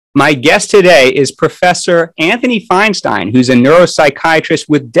My guest today is Professor Anthony Feinstein, who's a neuropsychiatrist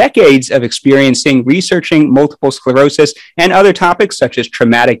with decades of experiencing researching multiple sclerosis and other topics such as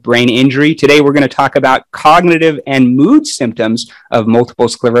traumatic brain injury. Today, we're going to talk about cognitive and mood symptoms of multiple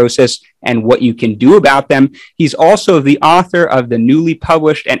sclerosis and what you can do about them. He's also the author of the newly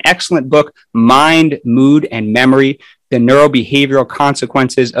published and excellent book, Mind, Mood, and Memory: The Neurobehavioral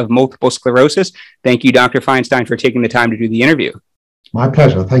Consequences of Multiple Sclerosis. Thank you, Dr. Feinstein, for taking the time to do the interview. My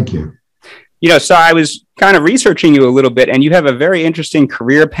pleasure. Thank you. So I was kind of researching you a little bit, and you have a very interesting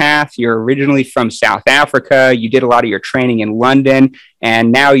career path. You're originally from South Africa. You did a lot of your training in London,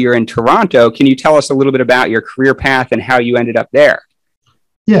 and now you're in Toronto. Can you tell us a little bit about your career path and how you ended up there?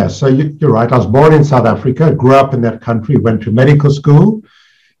 Yeah, so you're right. I was born in South Africa, grew up in that country, went to medical school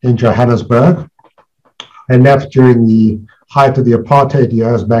in Johannesburg. I left during the height of the apartheid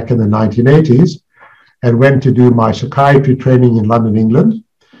years back in the 1980s. And went to do my psychiatry training in London, England.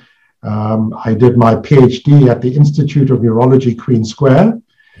 I did my PhD at the Institute of Neurology, Queen Square.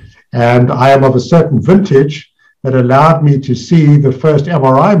 And I am of a certain vintage that allowed me to see the first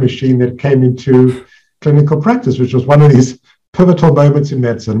MRI machine that came into clinical practice, which was one of these pivotal moments in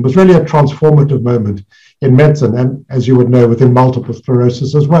medicine. It was really a transformative moment in medicine, and as you would know, within multiple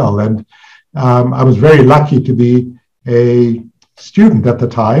sclerosis as well. And I was very lucky to be a student at the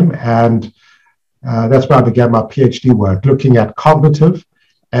time, and that's where I began my PhD work, looking at cognitive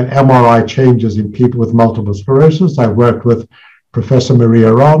and MRI changes in people with multiple sclerosis. I worked with Professor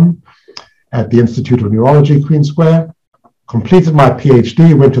Maria Ron at the Institute of Neurology, Queen Square, completed my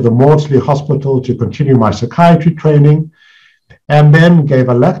PhD, went to the Maudsley Hospital to continue my psychiatry training, and then gave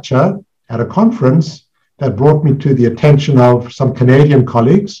a lecture at a conference that brought me to the attention of some Canadian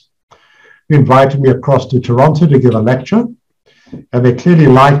colleagues who invited me across to Toronto to give a lecture. And they clearly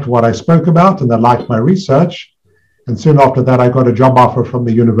liked what I spoke about, and they liked my research. And soon after that, I got a job offer from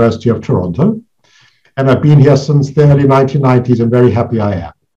the University of Toronto. And I've been here since the early 1990s, and very happy I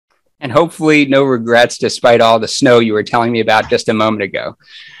am. And hopefully no regrets, despite all the snow you were telling me about just a moment ago.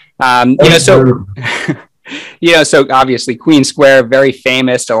 So obviously Queen Square, very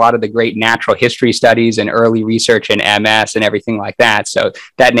famous, a lot of the great natural history studies and early research in MS and everything like that. So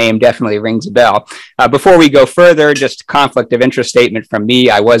that name definitely rings a bell. Before we go further, just a conflict of interest statement from me.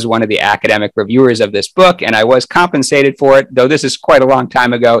 I was one of the academic reviewers of this book, and I was compensated for it, though this is quite a long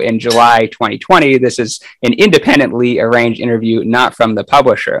time ago in July 2020. This is an independently arranged interview, not from the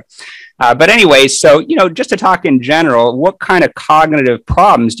publisher. But anyway, so, just to talk in general, what kind of cognitive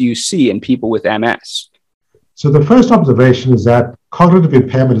problems do you see in people with MS? So the first observation is that cognitive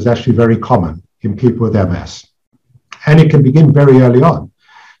impairment is actually very common in people with MS, and it can begin very early on.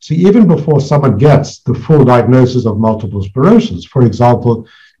 So even before someone gets the full diagnosis of multiple sclerosis, for example,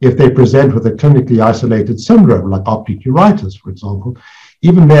 if they present with a clinically isolated syndrome like optic neuritis, for example,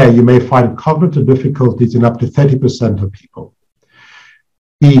 even there you may find cognitive difficulties in up to 30% of people.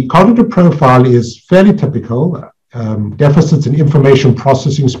 The cognitive profile is fairly typical, deficits in information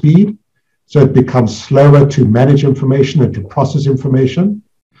processing speed, so it becomes slower to manage information and to process information.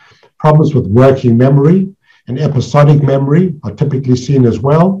 Problems with working memory and episodic memory are typically seen as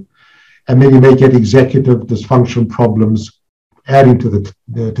well. And then you may get executive dysfunction problems adding to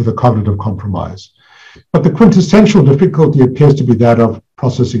the cognitive compromise. But the quintessential difficulty appears to be that of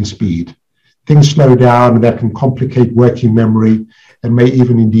processing speed. Things slow down, and that can complicate working memory and may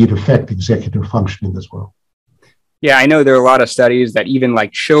even indeed affect executive functioning as well. Yeah, I know there are a lot of studies that even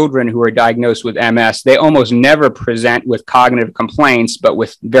like children who are diagnosed with MS, they almost never present with cognitive complaints, but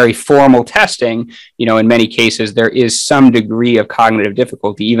with very formal testing, in many cases, there is some degree of cognitive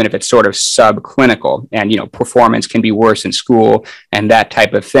difficulty, even if it's sort of subclinical, and, performance can be worse in school and that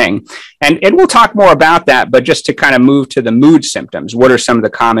type of thing. And we'll talk more about that, but just to kind of move to the mood symptoms, what are some of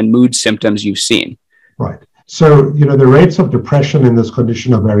the common mood symptoms you've seen? Right. So, the rates of depression in this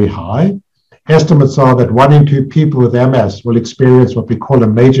condition are very high. Estimates are that 1 in 2 people with MS will experience what we call a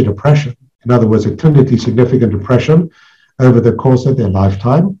major depression. In other words, a clinically significant depression over the course of their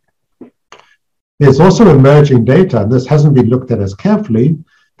lifetime. There's also emerging data, and this hasn't been looked at as carefully,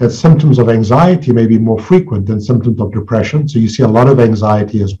 that symptoms of anxiety may be more frequent than symptoms of depression. So you see a lot of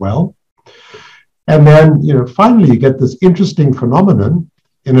anxiety as well. And then, finally, you get this interesting phenomenon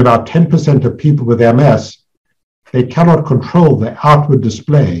in about 10% of people with MS. They cannot control the outward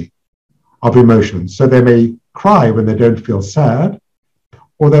display of emotions. So they may cry when they don't feel sad,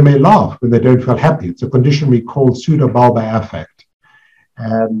 or they may laugh when they don't feel happy. It's a condition we call pseudobulbar affect.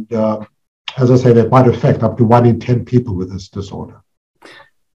 And as I say, that might affect up to 1 in 10 people with this disorder.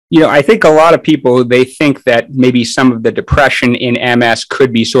 I think a lot of people, they think that maybe some of the depression in MS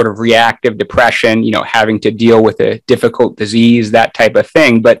could be sort of reactive depression, having to deal with a difficult disease, that type of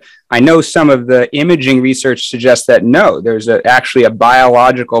thing. But I know some of the imaging research suggests that no, there's actually a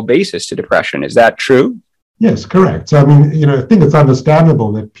biological basis to depression. Is that true? Yes, correct. So, I think it's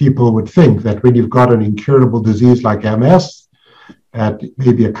understandable that people would think that when you've got an incurable disease like MS, that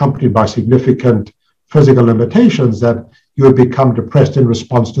may be accompanied by significant physical limitations, that you would become depressed in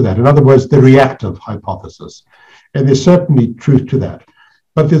response to that. In other words, the reactive hypothesis. And there's certainly truth to that.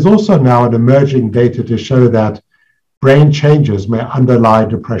 But there's also now an emerging data to show that brain changes may underlie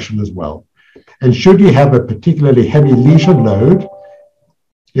depression as well. And should you have a particularly heavy lesion load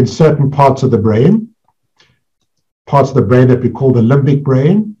in certain parts of the brain that we call the limbic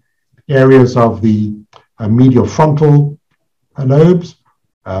brain, areas of the medial frontal lobes,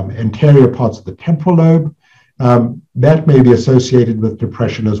 anterior parts of the temporal lobe, that may be associated with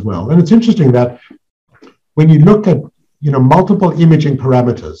depression as well. And it's interesting that when you look at multiple imaging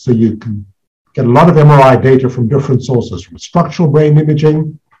parameters, so you can get a lot of MRI data from different sources, from structural brain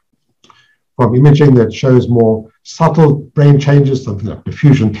imaging, from imaging that shows more subtle brain changes, something like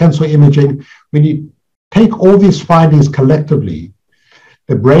diffusion tensor imaging. When you take all these findings collectively,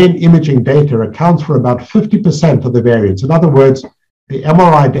 the brain imaging data accounts for about 50% of the variance. In other words, the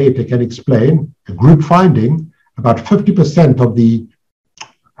MRI data can explain a group finding about 50% of the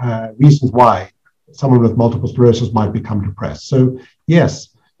reasons why someone with multiple sclerosis might become depressed. So yes,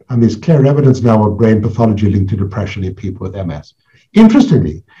 and there's clear evidence now of brain pathology linked to depression in people with MS.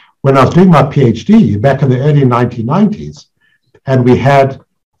 Interestingly, when I was doing my PhD back in the early 1990s, and we had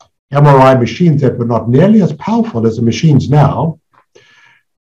MRI machines that were not nearly as powerful as the machines now,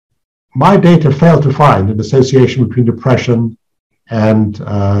 my data failed to find an association between depression and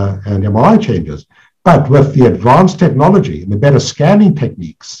MRI changes. But with the advanced technology and the better scanning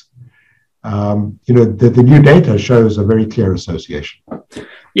techniques, the new data shows a very clear association.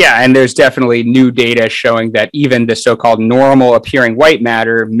 Yeah, and there's definitely new data showing that even the so-called normal appearing white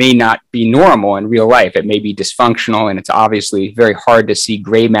matter may not be normal in real life. It may be dysfunctional, and it's obviously very hard to see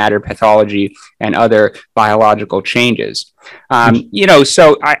gray matter pathology and other biological changes.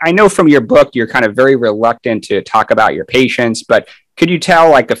 So I know from your book, you're kind of very reluctant to talk about your patients, but could you tell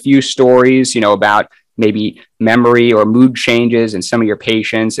like a few stories, about maybe memory or mood changes in some of your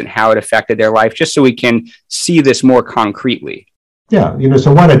patients and how it affected their life, just so we can see this more concretely? Yeah,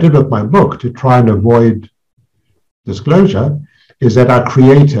 so what I did with my book to try and avoid disclosure is that I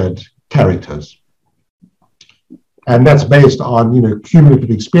created characters. And that's based on, cumulative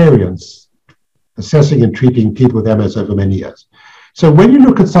experience, assessing and treating people with MS over many years. So when you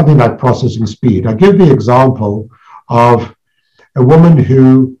look at something like processing speed, I give the example of a woman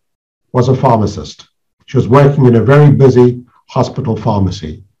who was a pharmacist. She was working in a very busy hospital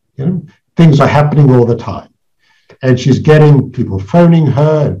pharmacy. Things are happening all the time. And she's getting people phoning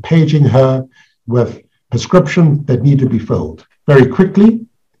her and paging her with prescriptions that need to be filled very quickly,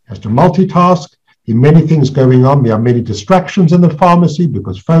 has to multitask. There are many things going on. There are many distractions in the pharmacy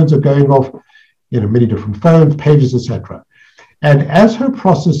because phones are going off, many different phones, pages, etc. And as her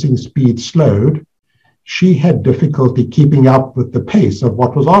processing speed slowed, she had difficulty keeping up with the pace of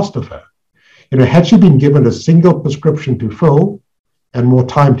what was asked of her. Had she been given a single prescription to fill and more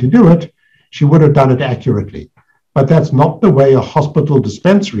time to do it, she would have done it accurately. But that's not the way a hospital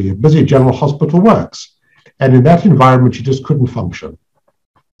dispensary, a busy general hospital works. And in that environment, she just couldn't function.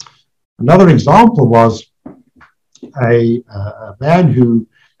 Another example was a man who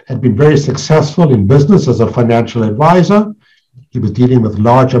had been very successful in business as a financial advisor. He was dealing with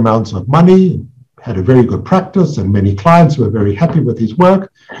large amounts of money, had a very good practice and many clients who were very happy with his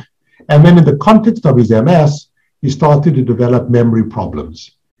work. And then in the context of his MS, he started to develop memory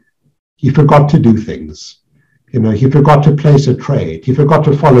problems. He forgot to do things. He forgot to place a trade. He forgot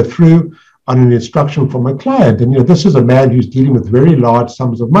to follow through on an instruction from a client. And, this is a man who's dealing with very large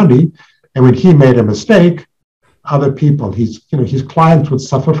sums of money. And when he made a mistake, other people, his clients would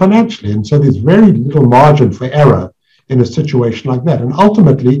suffer financially. And so there's very little margin for error in a situation like that. And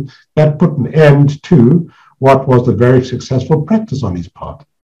ultimately, that put an end to what was a very successful practice on his part.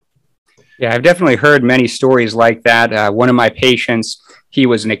 Yeah, I've definitely heard many stories like that. One of my patients, he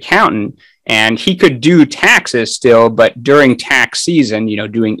was an accountant, and he could do taxes still, but during tax season,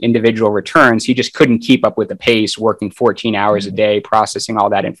 doing individual returns, he just couldn't keep up with the pace, working 14 hours a day, processing all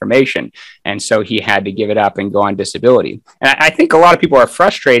that information. And so he had to give it up and go on disability. And I think a lot of people are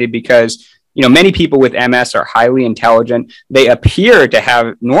frustrated because many people with MS are highly intelligent. They appear to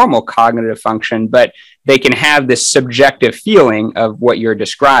have normal cognitive function, but they can have this subjective feeling of what you're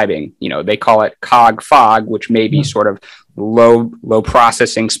describing. They call it cog fog, which may be sort of low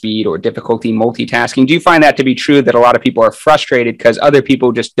processing speed or difficulty multitasking. Do you find that to be true, that a lot of people are frustrated because other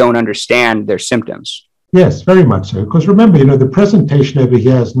people just don't understand their symptoms? Yes, very much so. Because remember, the presentation over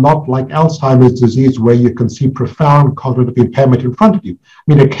here is not like Alzheimer's disease where you can see profound cognitive impairment in front of you.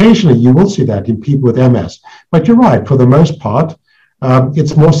 Occasionally you will see that in people with MS. But you're right, for the most part,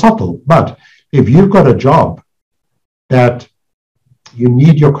 it's more subtle. But if you've got a job that you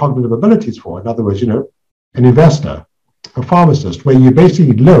need your cognitive abilities for, in other words, an investor, a pharmacist, where you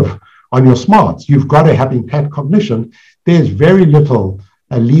basically live on your smarts, you've got to have impaired cognition, there's very little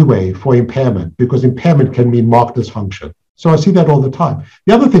a leeway for impairment, because impairment can mean marked dysfunction. So I see that all the time.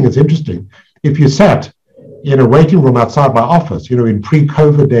 The other thing that's interesting, if you sat in a waiting room outside my office, in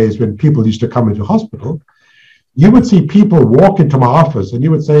pre-COVID days when people used to come into hospital, you would see people walk into my office and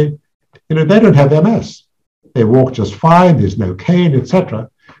you would say, they don't have MS. They walk just fine, there's no cane, etc.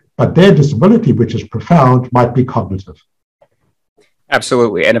 But their disability, which is profound, might be cognitive.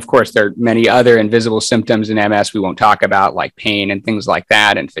 Absolutely. And of course, there are many other invisible symptoms in MS we won't talk about, like pain and things like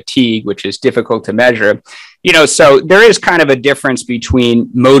that, and fatigue, which is difficult to measure. So there is kind of a difference between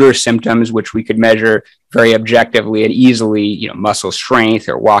motor symptoms, which we could measure very objectively and easily, muscle strength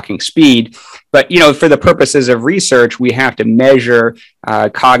or walking speed. But, for the purposes of research, we have to measure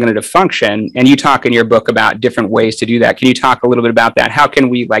cognitive function. And you talk in your book about different ways to do that. Can you talk a little bit about that? How can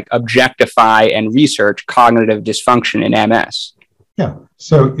we objectify and research cognitive dysfunction in MS? Yeah.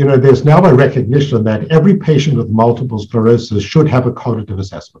 So, there's now a recognition that every patient with multiple sclerosis should have a cognitive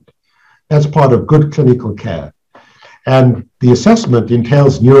assessment. That's part of good clinical care. And the assessment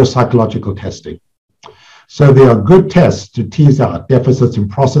entails neuropsychological testing. So there are good tests to tease out deficits in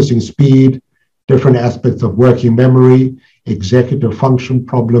processing speed, different aspects of working memory, executive function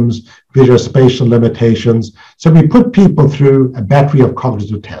problems, visuospatial limitations. So we put people through a battery of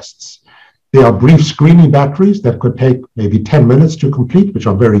cognitive tests. There are brief screening batteries that could take maybe 10 minutes to complete, which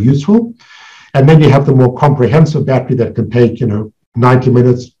are very useful. And then you have the more comprehensive battery that can take, 90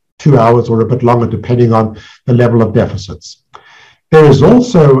 minutes, 2 hours, or a bit longer, depending on the level of deficits. There is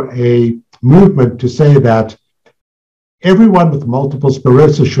also a movement to say that everyone with multiple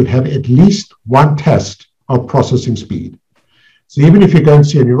sclerosis should have at least one test of processing speed. So even if you go and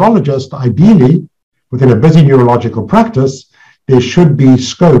see a neurologist, ideally, within a busy neurological practice, there should be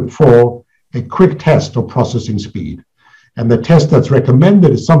scope for a quick test of processing speed. And the test that's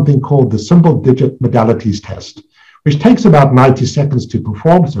recommended is something called the Symbol Digit Modalities Test, which takes about 90 seconds to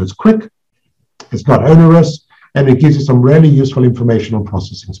perform. So it's quick, it's not onerous, and it gives you some really useful information on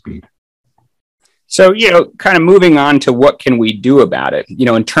processing speed. So, kind of moving on to what can we do about it,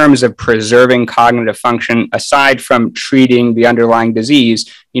 in terms of preserving cognitive function, aside from treating the underlying disease,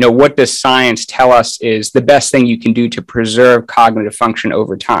 what does science tell us is the best thing you can do to preserve cognitive function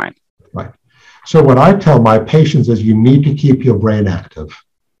over time? Right. So what I tell my patients is you need to keep your brain active.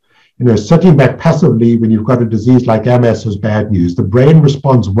 Sitting back passively when you've got a disease like MS is bad news. The brain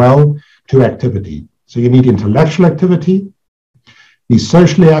responds well to activity. So you need intellectual activity, be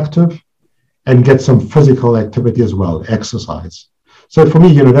socially active, and get some physical activity as well, exercise. So for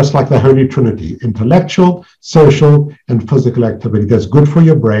me, that's like the Holy Trinity: intellectual, social, and physical activity. That's good for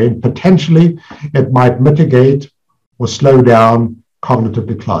your brain. Potentially, it might mitigate or slow down cognitive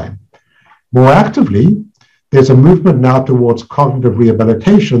decline. More actively, there's a movement now towards cognitive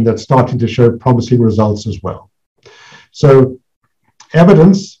rehabilitation that's starting to show promising results as well. So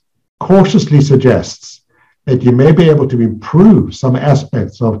evidence cautiously suggests that you may be able to improve some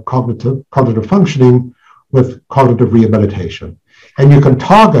aspects of cognitive functioning with cognitive rehabilitation. And you can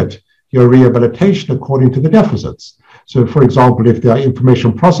target your rehabilitation according to the deficits. So for example, if there are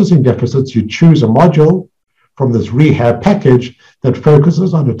information processing deficits, you choose a module from this rehab package that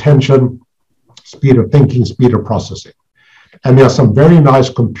focuses on attention, speed of thinking, speed of processing. And there are some very nice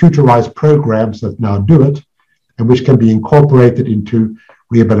computerized programs that now do it, and which can be incorporated into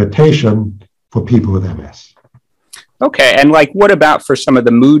rehabilitation for people with MS. Okay, and what about for some of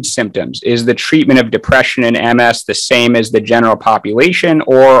the mood symptoms? Is the treatment of depression and MS the same as the general population,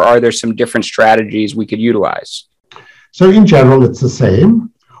 or are there some different strategies we could utilize? So in general, it's the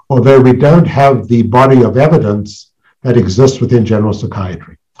same, although we don't have the body of evidence that exists within general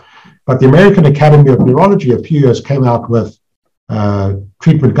psychiatry. But the American Academy of Neurology a few years came out with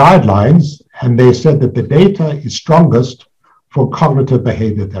treatment guidelines, and they said that the data is strongest for cognitive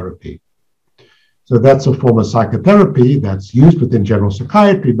behavior therapy. So that's a form of psychotherapy that's used within general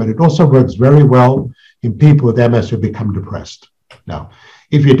psychiatry, but it also works very well in people with MS who become depressed. Now,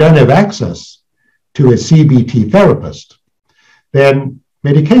 If you don't have access to a CBT therapist, then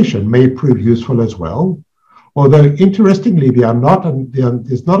medication may prove useful as well. Although, interestingly,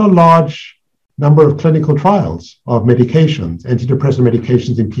 there's not a large number of clinical trials of medications, antidepressant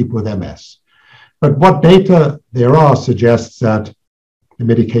medications in people with MS. But what data there are suggests that the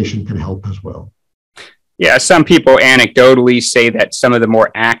medication can help as well. Yeah, some people anecdotally say that some of the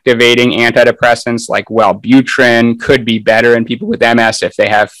more activating antidepressants like Wellbutrin could be better in people with MS if they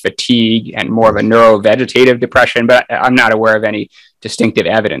have fatigue and more of a neurovegetative depression, but I'm not aware of any distinctive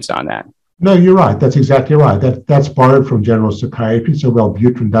evidence on that. No, you're right. That's exactly right. That's borrowed from general psychiatry. So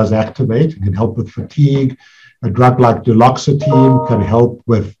Wellbutrin does activate and can help with fatigue. A drug like duloxetine can help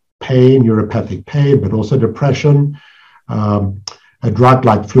with pain, neuropathic pain, but also depression. A drug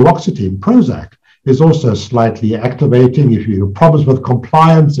like fluoxetine, Prozac, is also slightly activating. If you have problems with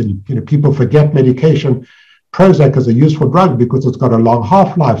compliance and people forget medication, Prozac is a useful drug because it's got a long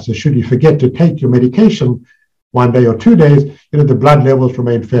half-life. So should you forget to take your medication 1 day or 2 days, the blood levels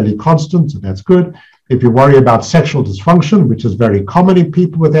remain fairly constant, so that's good. If you worry about sexual dysfunction, which is very common in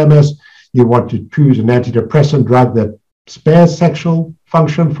people with MS, you want to choose an antidepressant drug that spares sexual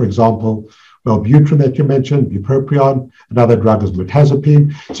function. For example, Wellbutrin that you mentioned, bupropion. Another drug is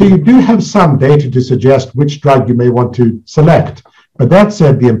mirtazapine. So you do have some data to suggest which drug you may want to select. But that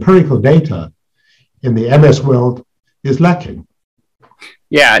said, the empirical data in the MS world is lacking.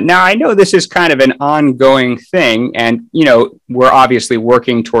 Yeah, now I know this is kind of an ongoing thing, and we're obviously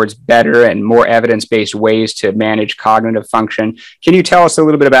working towards better and more evidence-based ways to manage cognitive function. Can you tell us a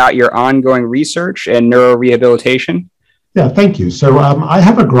little bit about your ongoing research and neurorehabilitation? Yeah, thank you. So I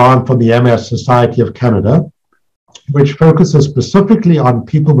have a grant from the MS Society of Canada, which focuses specifically on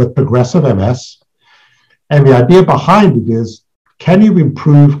people with progressive MS. And the idea behind it is, can you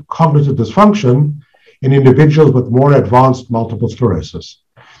improve cognitive dysfunction in individuals with more advanced multiple sclerosis?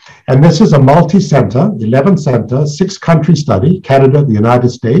 And this is a multi-center, 11-center, 6-country study: Canada, the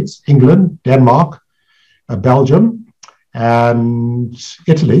United States, England, Denmark, Belgium, and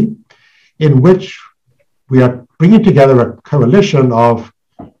Italy, in which we are bringing together a coalition of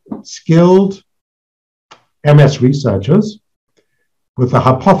skilled MS researchers with the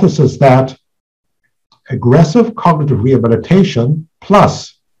hypothesis that aggressive cognitive rehabilitation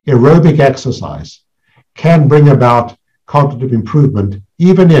plus aerobic exercise can bring about cognitive improvement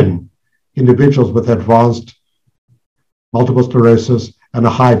even in individuals with advanced multiple sclerosis and a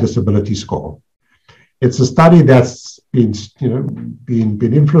high disability score. It's a study that's been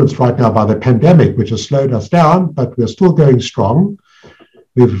influenced right now by the pandemic, which has slowed us down, but we're still going strong.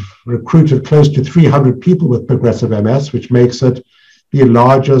 We've recruited close to 300 people with progressive MS, which makes it the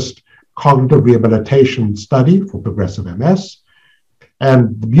largest cognitive rehabilitation study for progressive MS.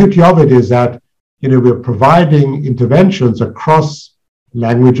 And the beauty of it is that, we're providing interventions across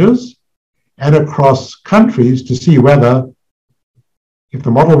languages and across countries to see whether, if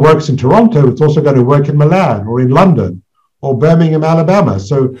the model works in Toronto, it's also going to work in Milan or in London or Birmingham, Alabama.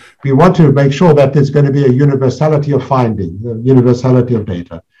 So we want to make sure that there's going to be a universality of finding, a universality of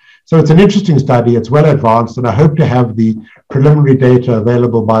data. So it's an interesting study. It's well advanced, and I hope to have the preliminary data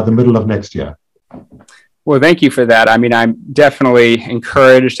available by the middle of next year. Well, thank you for that. I mean, I'm definitely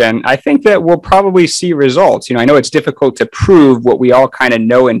encouraged, and I think that we'll probably see results. I know it's difficult to prove what we all kind of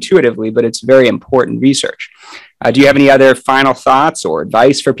know intuitively, but it's very important research. Do you have any other final thoughts or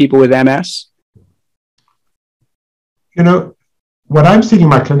advice for people with MS? What I'm seeing in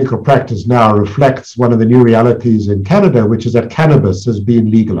my clinical practice now reflects one of the new realities in Canada, which is that cannabis has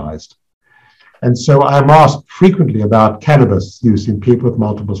been legalized. And so I'm asked frequently about cannabis use in people with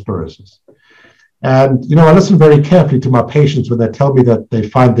multiple sclerosis. And, I listen very carefully to my patients when they tell me that they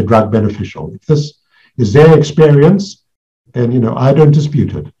find the drug beneficial. If this is their experience, then, I don't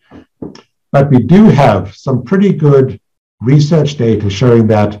dispute it. But we do have some pretty good research data showing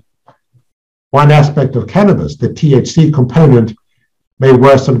that one aspect of cannabis, the THC component, may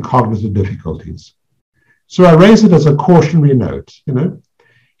worsen cognitive difficulties. So I raise it as a cautionary note.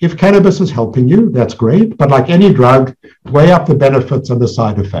 If cannabis is helping you, that's great. But like any drug, weigh up the benefits and the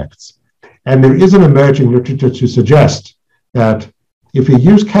side effects. And there is an emerging literature to suggest that if you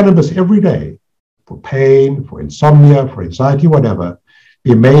use cannabis every day for pain, for insomnia, for anxiety, whatever,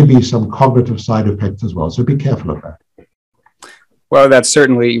 there may be some cognitive side effects as well. So be careful of that. Well, that's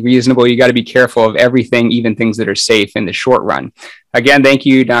certainly reasonable. You got to be careful of everything, even things that are safe in the short run. Again, thank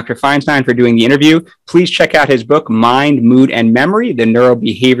you, Dr. Feinstein, for doing the interview. Please check out his book, Mind, Mood, and Memory, The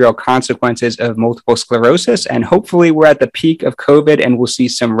Neurobehavioral Consequences of Multiple Sclerosis. And hopefully we're at the peak of COVID and we'll see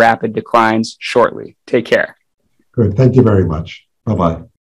some rapid declines shortly. Take care. Good. Thank you very much. Bye-bye.